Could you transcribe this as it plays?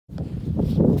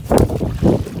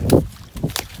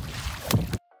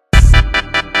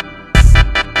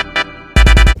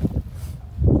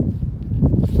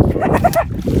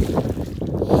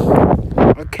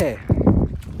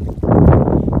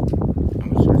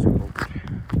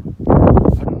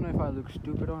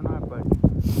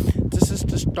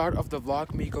start of the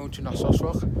vlog, me going to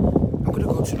Narsarsuaq. I'm gonna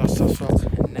go to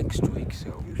Narsarsuaq next week,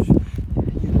 so.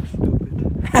 You're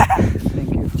stupid.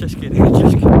 Thank you. Just kidding.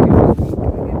 Just kidding.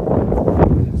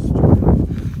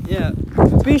 Yeah.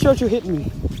 Be sure to hit me.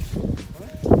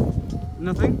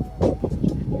 Nothing?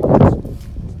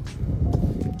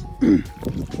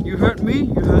 You heard me,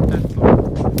 you heard that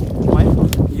phone. My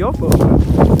phone? Your phone?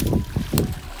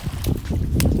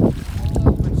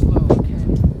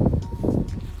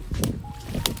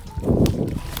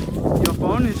 Your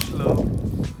phone is slow.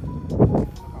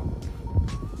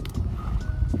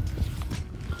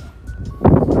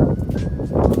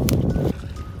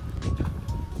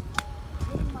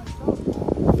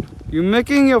 You're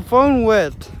making your phone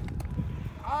wet.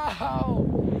 Ow!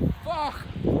 Fuck!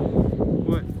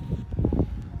 What?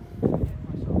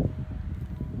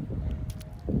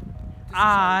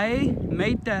 I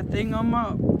made that thing on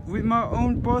with my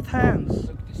own both hands.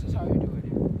 Look, this is how you do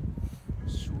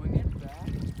it. Swing it back,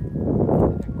 and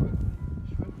then quick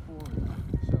swing forward.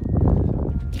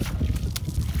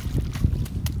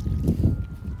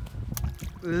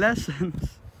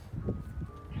 Lessons.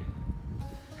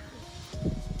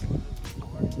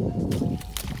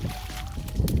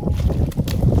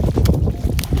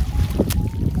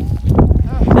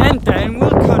 And then we'll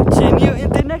continue in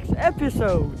the next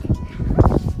episode.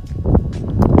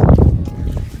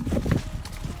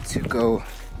 To go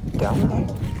down there.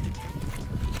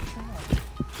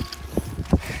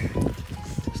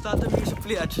 Start the music,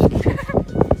 please.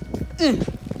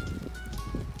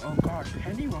 Oh God,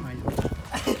 Pennywise.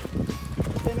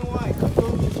 Pennywise, I'm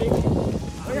going to take it.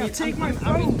 Oh yeah, take my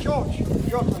phone. George,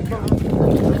 I'm coming.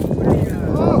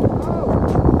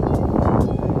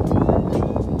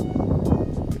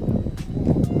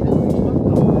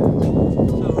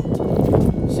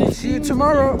 See you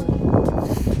tomorrow.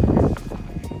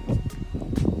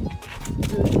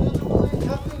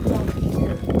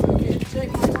 Okay,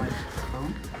 take my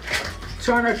phone.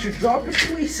 Try not to drop it,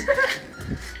 please.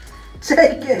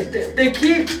 Take it. They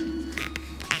keep.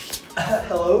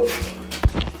 Hello?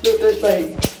 Look, there's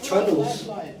like tunnels.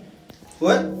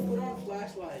 What? Put on a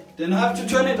flashlight. Then I have to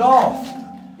turn it off.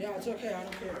 Yeah, it's okay. I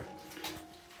don't care.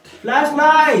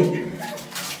 Flashlight!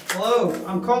 Hello,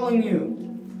 I'm calling you.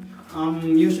 I'm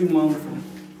using my phone.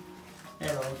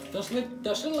 Hello. Does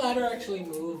the ladder actually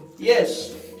move?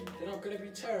 Yes. Then I'm gonna be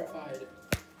terrified.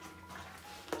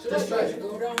 Should That's I try right. to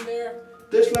go down there?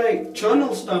 There's like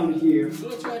tunnels down here.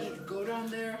 Should I try to go down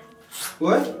there?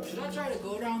 What? Should I try to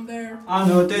go down there? I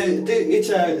know, it's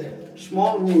a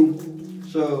small room.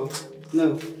 So,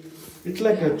 no. It's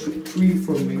like a tree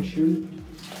formation.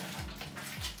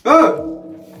 Oh!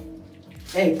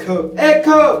 Echo!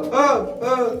 Echo! Oh!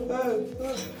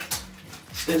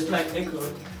 There's like echo.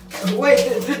 Wait,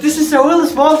 this is a really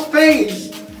small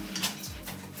space!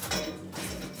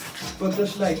 But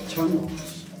there's like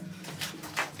tunnels.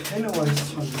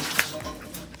 Pennywise tunnels.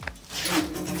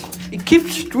 It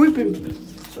keeps dripping,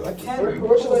 so I can't.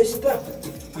 Where should I step?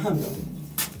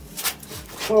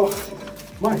 Oh,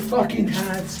 my fucking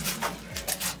hands.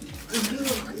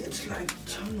 Look, it's like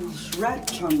tunnels, rat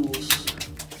tunnels.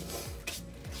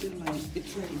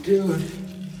 It's like, Dude,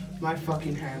 my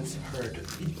fucking hands hurt.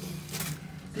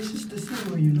 this is the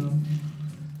sewer, you know.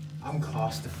 I'm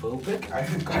claustrophobic. I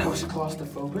forgot I was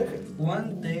claustrophobic.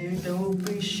 One day there will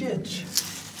be shit.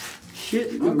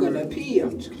 Shit. I'm gonna pee.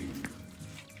 I'm just kidding.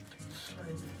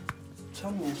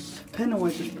 Tunnels.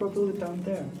 Pennywise is probably down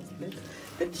there.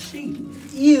 Let's see.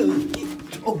 Ew.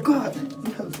 Oh God.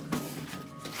 No.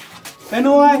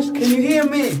 Pennywise, can you hear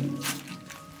me?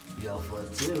 Yo, for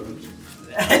two.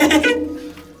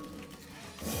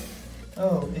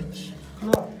 Oh, it's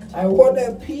blocked. I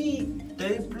wanna pee.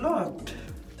 They blocked.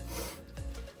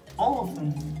 All of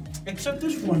them. Except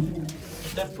this one.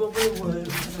 That's probably where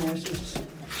Pennywise is.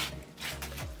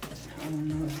 I don't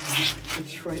know.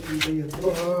 It's right under your dick.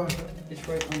 It's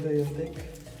right under your dick.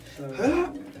 So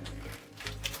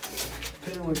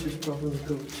Pennywise is probably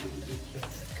go to the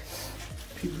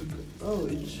people. Oh,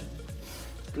 it's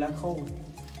black hole.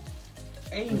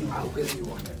 Hey, How could you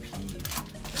wanna pee?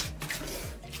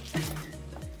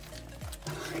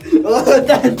 oh,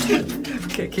 that.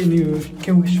 Okay, can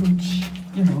we switch?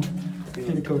 You know,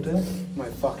 can you go there? My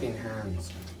fucking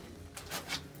hands.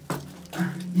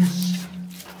 Yes.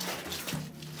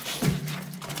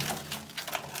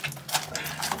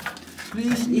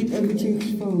 Please eat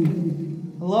everything's food.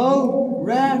 Hello,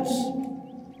 rats,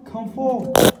 come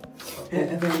forward.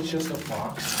 And then it's just a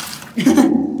fox.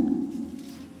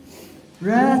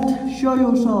 Rat, show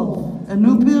yourself.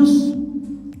 Anubis.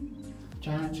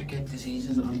 Try not to get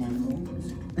diseases on my phone.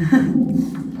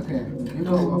 Okay, you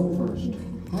go up first.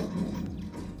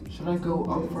 Should I go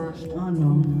up first? Oh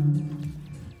no.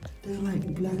 They're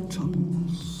like black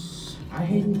tunnels. I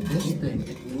hate this thing.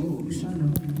 It moves. I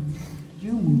know.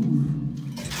 You move.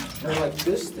 I like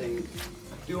this thing.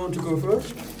 Do you want to go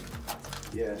first?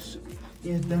 Yes.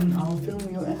 Yeah, then I'll film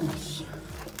your ass.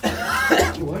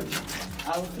 What?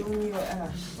 I'll film your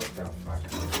ass. What the fuck?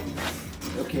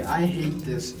 Okay, I hate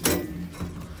this thing.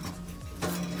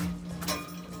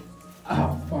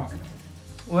 Oh, fuck.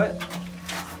 What?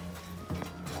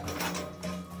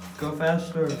 Go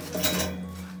faster.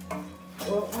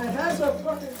 Well, my hands are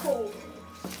fucking cold.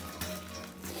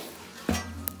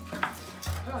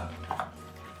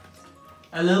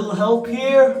 A little help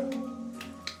here?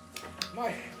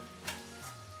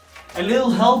 A little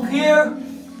help here?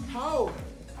 How?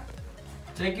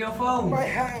 Take your phone. My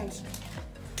hands.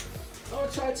 I'll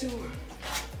try to do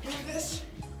this.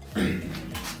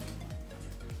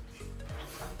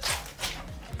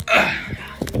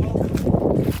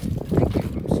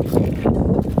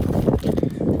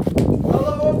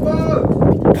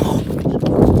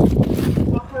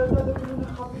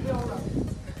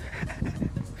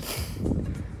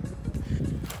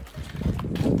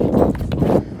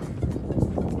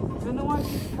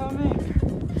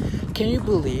 Can you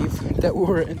believe that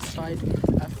we're inside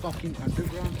a fucking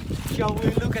underground? Shall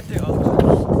we look at the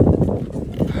others?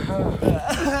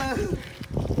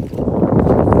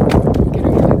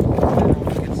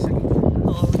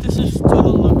 Oh, this is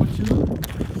tunnel number 2.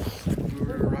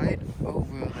 We're right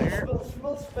over there.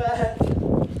 Smells bad.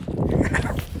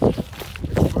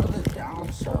 It's further down,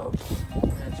 so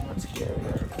that's much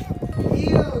scarier.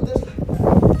 Ew,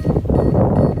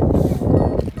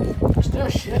 Is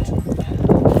there shit?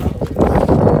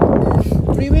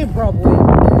 What do you mean, probably?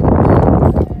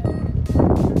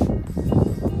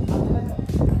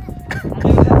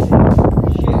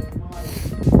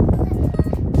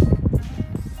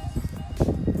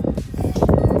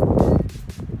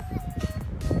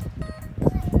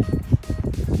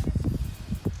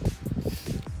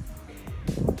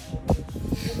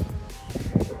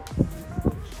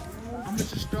 I'm gonna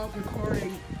just stop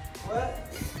recording. What?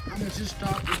 I'm gonna just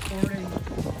stop recording.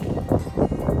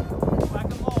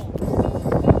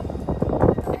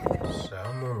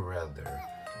 Summer weather.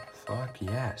 Fuck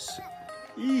yes.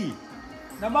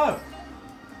 Naman!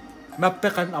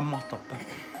 Mapekan ang mata pa.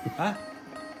 Ha?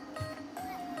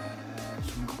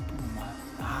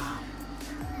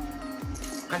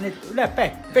 Kanit ulit,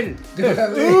 Pil!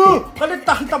 Kanit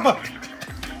takita ba?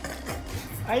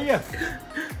 Ayo!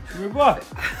 Diba?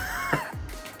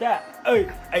 Ay,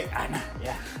 ana,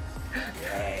 ya.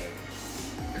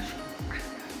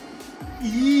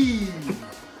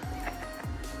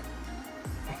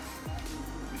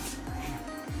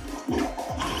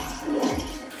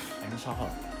 Ano sa ako?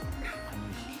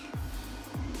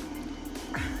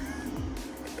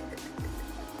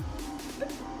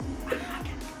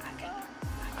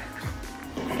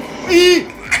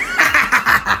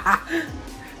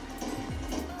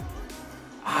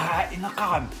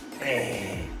 Inakam.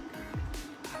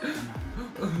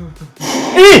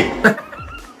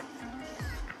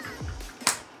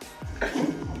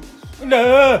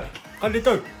 Nah, kan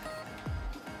itu.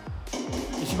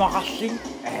 Terima kasih.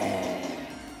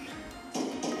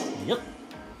 Yuk.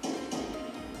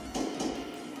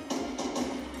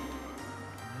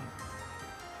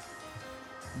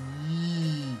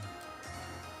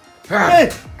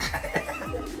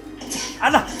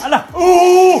 Ana.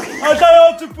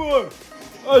 Ada cepur.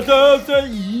 Ada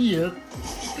iya.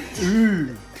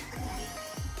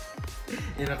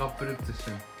 Inakapulit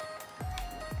siya.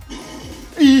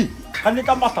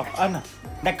 Kanita mata, ana.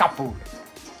 Nakapu.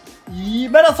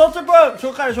 Mana so cepur.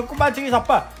 Suka mancing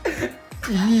siapa?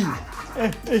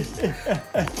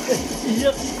 Iya,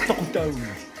 takut tahu.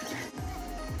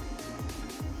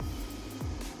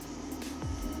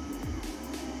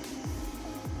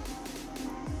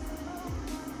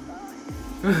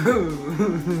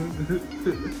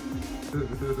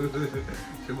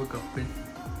 Coba kapin.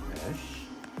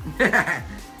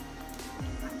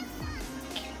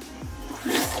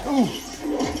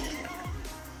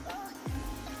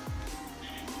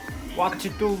 Watch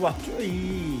itu.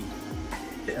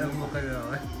 Ya mau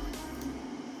kenal.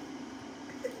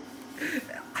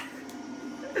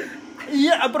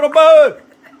 Iya, berapa?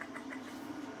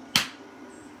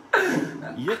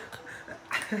 Iya.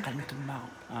 Kan itu mau,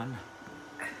 ana.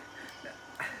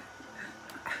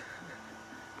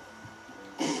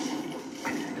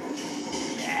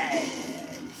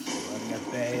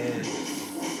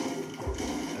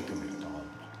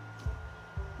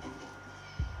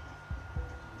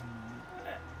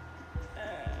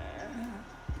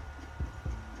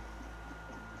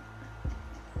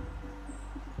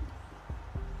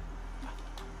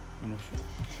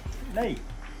 Nej,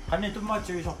 kan inte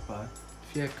matcha i soppa.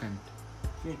 Fjärkant.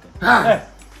 Nej.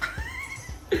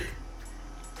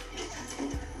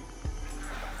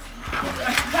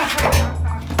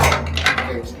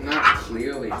 It's not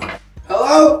clearly.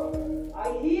 Hello?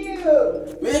 I hear.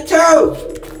 Me too!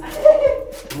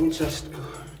 Let me just go.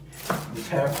 I'm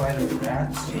terrified of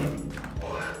rats.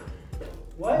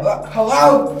 What?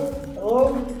 Hello?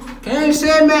 Hello? Can you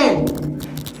see me?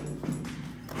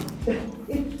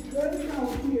 It's raining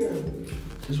out here.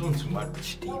 This one's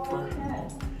much deeper.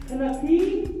 Can I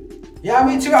pee? Yeah,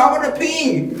 me too. I want to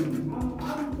pee.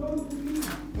 I'm going to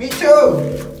pee. Me too.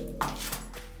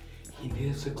 He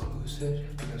needs to close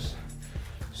it because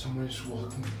someone is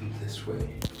walking this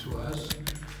way to us.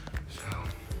 So,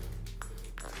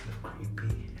 kind of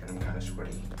creepy and I'm kind of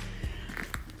sweaty.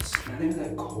 It's not even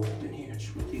that cold in here,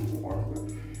 it's really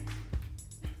warm.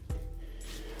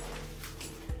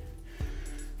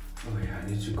 Oh yeah, I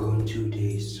need to go in 2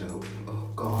 days, so, oh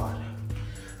god.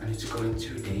 I need to go in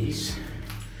 2 days.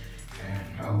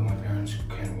 And oh, my parents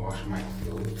can wash my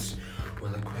clothes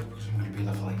really quick because I'm gonna be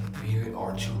there for like 3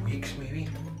 or 2 weeks maybe.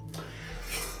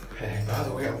 And by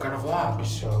the way, I'm gonna vlog,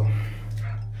 so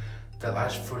the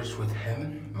last footage with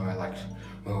him, or like,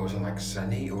 well, it wasn't like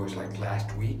Sunday, it was like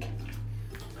last week.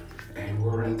 And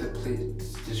we're in the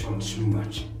place, this one's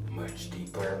much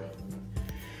deeper.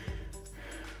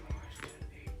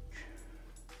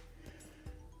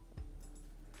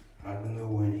 I don't know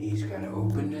when he's gonna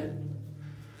open it.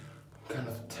 I'm kind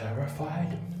of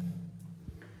terrified.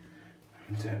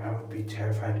 I would be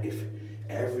terrified if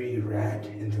every rat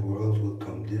in the world will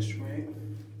come this way.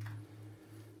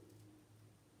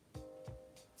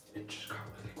 It just got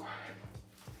really quiet.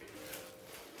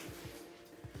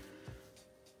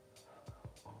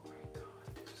 Oh my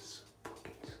god, this is so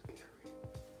fucking scary.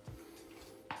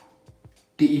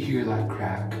 Did you hear that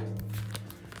crack?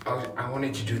 I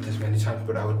wanted to do this many times,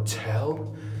 but I would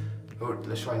tell. Oh,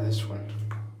 let's try this one.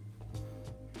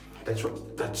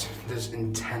 There's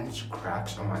intense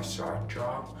cracks on my side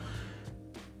jaw.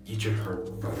 You just heard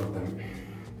both of them.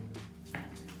 Oh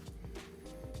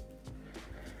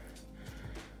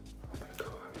my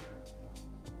god.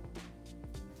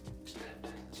 It's that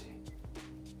tendency.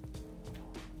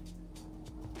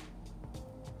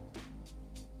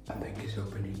 I think he's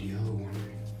opening the other one.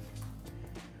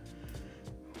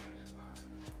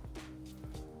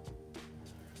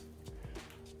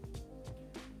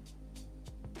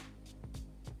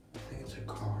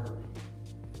 Car.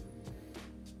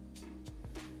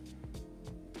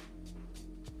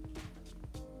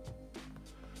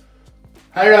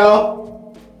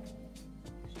 Hello?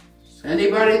 Is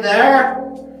anybody there?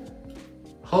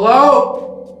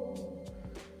 Hello?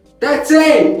 That's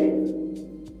it!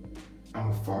 I'm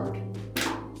a fart.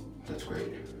 That's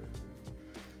great.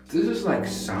 This is like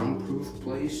soundproof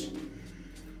place.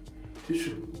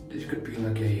 This could be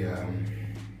like a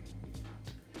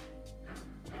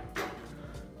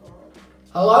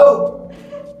Hello?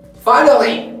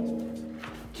 Finally!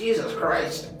 Jesus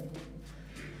Christ.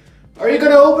 Are you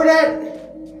gonna open it?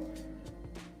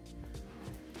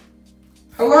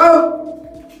 Hello?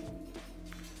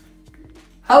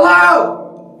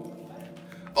 Hello?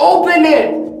 Open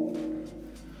it!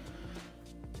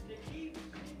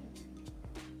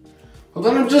 Well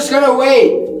then I'm just gonna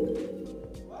wait.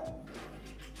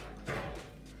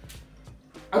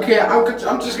 Okay,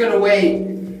 I'm just gonna wait.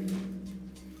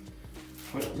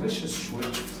 Let's just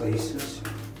switch places.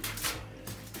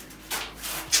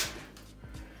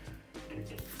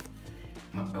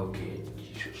 Okay,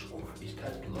 Jesus Christ, is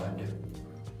that blood?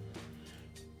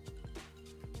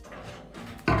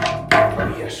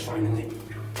 Oh yes, finally.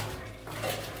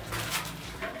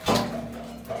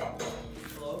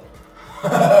 Hello?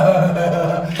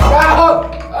 No!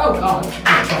 Oh god.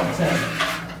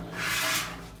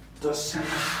 The sound.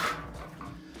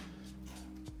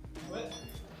 What?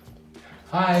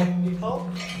 Hi. Need help?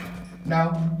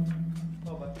 No.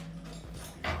 Oh, but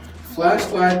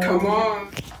Flashlight, come on.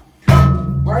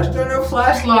 Why is there no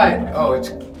flashlight? Oh,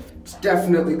 it's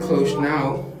definitely closed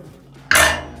now.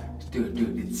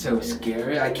 Dude, it's so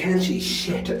scary. I can't see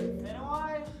shit.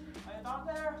 Pennywise, are you down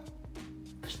there?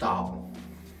 Stop.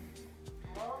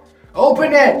 Hello?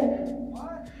 Open it!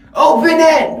 What? Open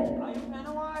it! Are you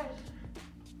Pennywise?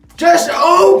 Just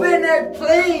open it,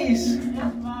 please!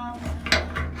 Yes, ma'am.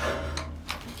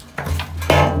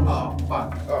 Oh,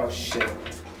 fuck. Oh, shit.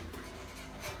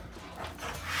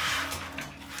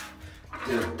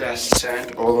 Dude, that's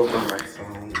sand all over my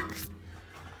phone.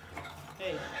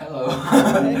 Hey. Hello.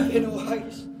 Hey,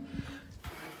 Pennywise.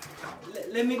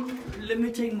 Let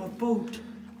me take my boat.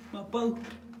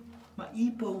 My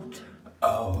e-boat.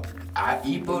 Oh,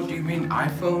 Epo, do you mean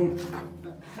iPhone?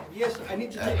 Yes, I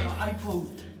need to take my iPhone.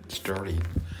 It's dirty.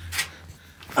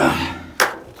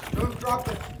 Don't drop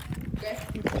it. Okay?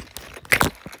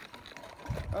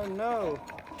 Oh no,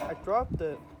 I dropped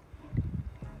it.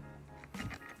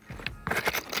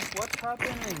 What's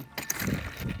happening?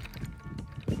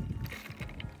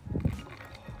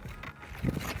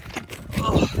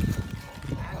 Oh,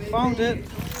 I found it.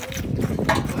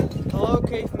 Hello,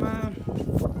 caveman.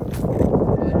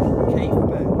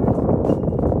 Caveman.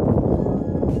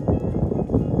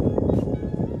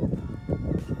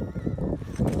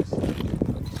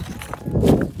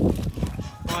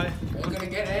 Why? Are you gonna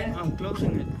get in? I'm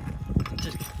closing it.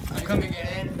 Just Are you gonna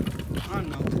get in? I don't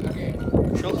know. Okay.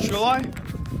 Shall I?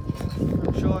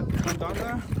 Shall I come down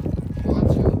there? Want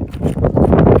to?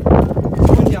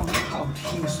 Come down out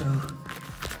here, so.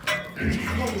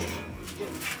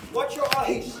 Watch your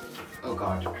eyes. Oh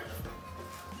God.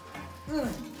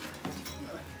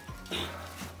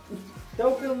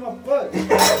 Don't feel my butt.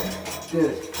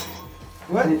 Dude.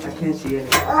 What? I can't see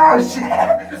anything. Oh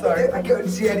shit! Sorry, I couldn't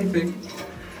see anything.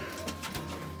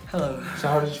 Hello. So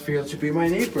how does it feel to be my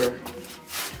neighbor?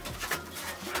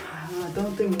 I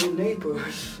don't think we're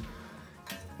neighbors.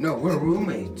 No, we're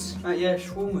roommates. Yes,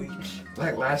 roommates.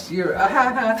 Like last year.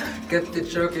 Get the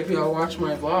joke if y'all watch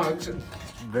my vlogs.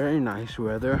 Very nice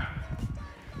weather.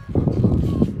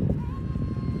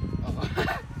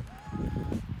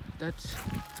 That's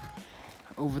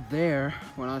over there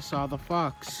when I saw the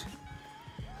fox.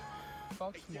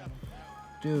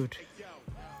 Dude.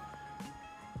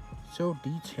 So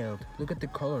detailed. Look at the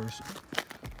colors.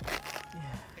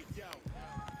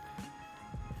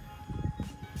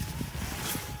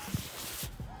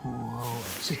 Whoa.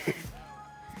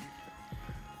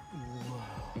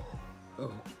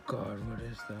 Oh God, what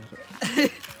is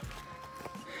that?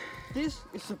 This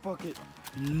is a bucket.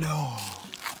 No.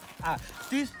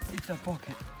 This is a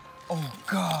bucket. Oh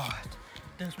God.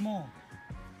 There's more.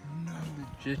 No.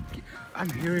 Just, I'm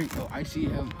hearing, oh, I see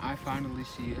him. I finally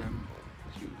see him.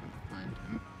 Let's see if we can find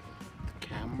him. The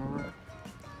camera.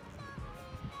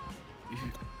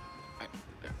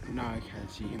 Now I can't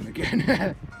see him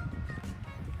again.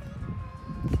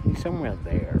 He's somewhere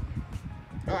there.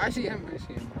 Oh, I see him. I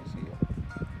see him. I see him.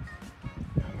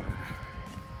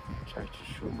 Try to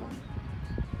zoom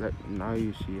on. Now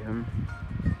you see him.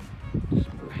 He's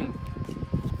moving.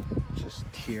 Just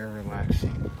here,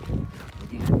 relaxing.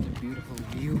 Looking at the beautiful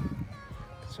view.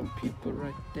 Some people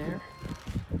right there.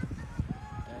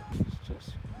 That is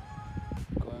just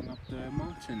going up the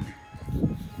mountain.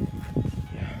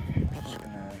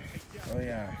 Oh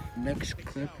yeah, next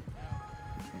clip.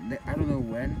 I don't know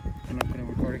when. I'm not gonna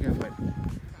record again, but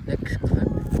next clip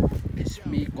is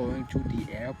me going to the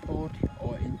airport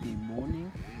or in the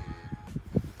morning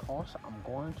because I'm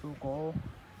going to go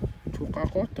to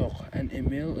Kakotok and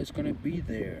Emil is gonna be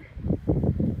there.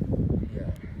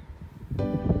 Yeah.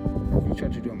 We try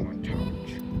to do a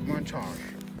montage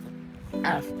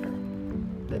after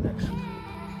the next clip.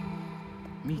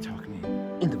 Me talking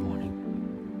in the morning.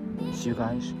 See you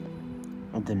guys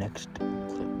on the next clip.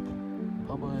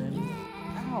 Bye-bye.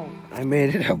 Ow. I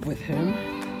made it up with him.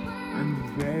 I'm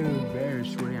very, very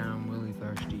sweaty and I'm really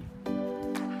thirsty.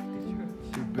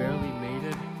 You barely made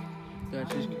it.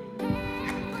 That's just...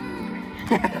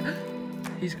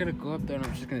 He's gonna go up there and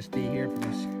I'm just gonna stay here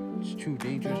because it's too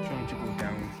dangerous trying to go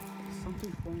down.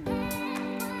 Something's wrong.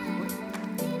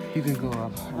 You can go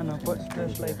up. I know, but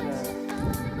there's like a...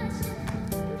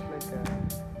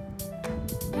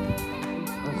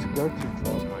 Let's go to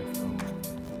draw my phone.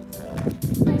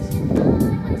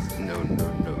 No.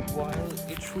 While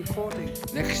it's recording.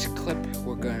 Next clip,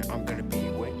 I'm gonna be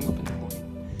waking up in the morning.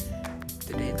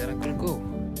 The day that I'm gonna go.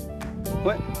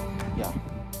 What? Yeah,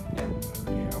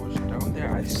 I was down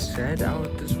there. I said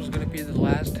this was gonna be the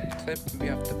last clip me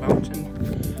up the mountain.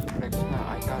 But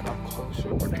I got up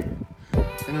closer. But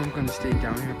then I'm gonna stay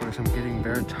down here because I'm getting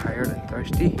very tired and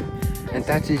thirsty. And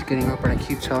Thatsy's getting up and I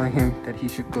keep telling him that he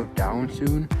should go down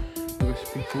soon. Because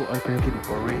people are gonna get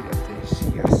worried if they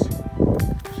see us.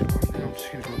 So then I'm just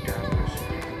gonna go down because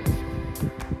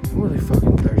I'm really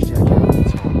fucking thirsty. I can't really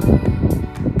talk.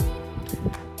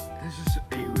 This is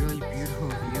a really beautiful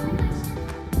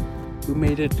view. We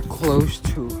made it close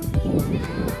to.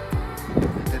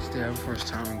 That's the first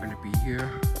time I'm gonna be here.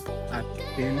 I've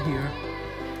been here.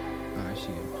 Oh, I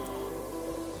see him.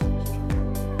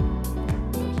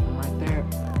 There's him right there.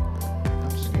 I'm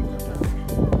just gonna go down.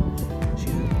 See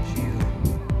you.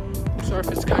 I'm sorry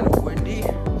if it's kind of windy,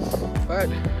 but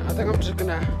I think I'm just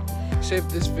gonna save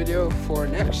this video for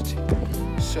next.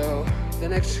 So the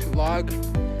next vlog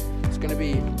is gonna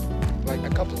be like a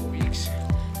couple of weeks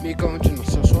me going to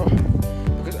Narciso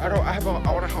because I want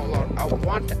a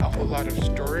whole lot of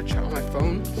storage on my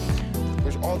phone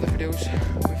because all the videos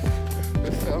we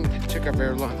filmed took a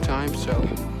very long time, so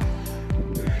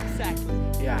Exactly.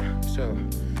 yeah, so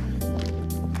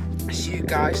see you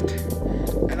guys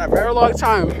in a very long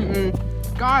time.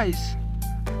 Guys,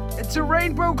 it's a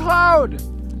rainbow cloud.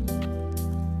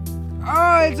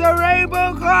 Oh, it's a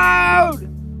rainbow cloud.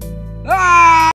 Ah!